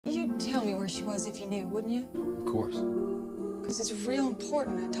tell me where she was if you knew, wouldn't you? Of course. Because it's real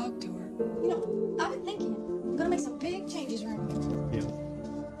important I talk to her. You know, I've been thinking, I'm gonna make some big changes around here. Yeah.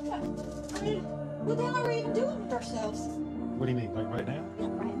 Yeah. I mean, what the hell are we even doing with ourselves? What do you mean, like right now? Yeah,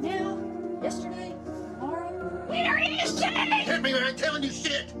 right now, yesterday, tomorrow. We are in this shit! Hit me, man, I'm telling you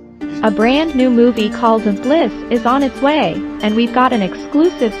shit! A brand new movie called Bliss is on its way, and we've got an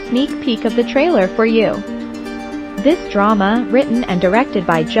exclusive sneak peek of the trailer for you. This drama, written and directed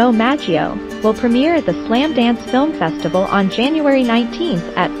by Joe Maggio, will premiere at the Slamdance Film Festival on January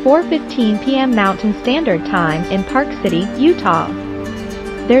 19th at 4:15 p.m. Mountain Standard Time in Park City, Utah.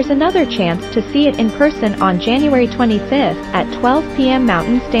 There's another chance to see it in person on January 25th at 12 p.m.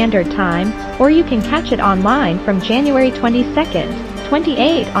 Mountain Standard Time, or you can catch it online from January 22nd,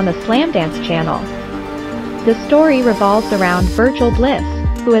 28 on the Slamdance Channel. The story revolves around Virgil Bliss,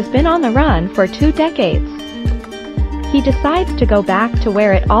 who has been on the run for 2 decades. He decides to go back to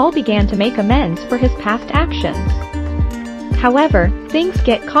where it all began to make amends for his past actions. However, things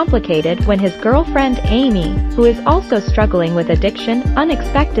get complicated when his girlfriend Amy, who is also struggling with addiction,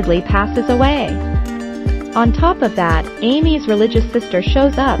 unexpectedly passes away. On top of that, Amy's religious sister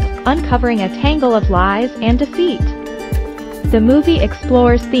shows up, uncovering a tangle of lies and deceit. The movie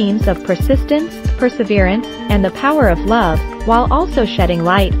explores themes of persistence, perseverance, and the power of love, while also shedding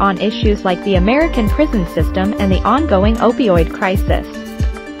light on issues like the American prison system and the ongoing opioid crisis.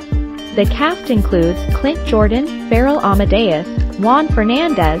 The cast includes Clint Jordan, Farrell Amadeus, Juan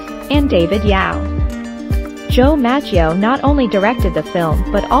Fernandez, and David Yao. Joe Maggio not only directed the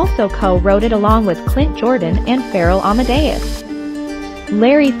film but also co-wrote it along with Clint Jordan and Farrell Amadeus.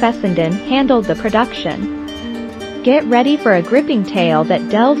 Larry Fessenden handled the production. Get ready for a gripping tale that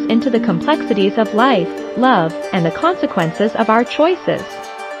delves into the complexities of life, love, and the consequences of our choices.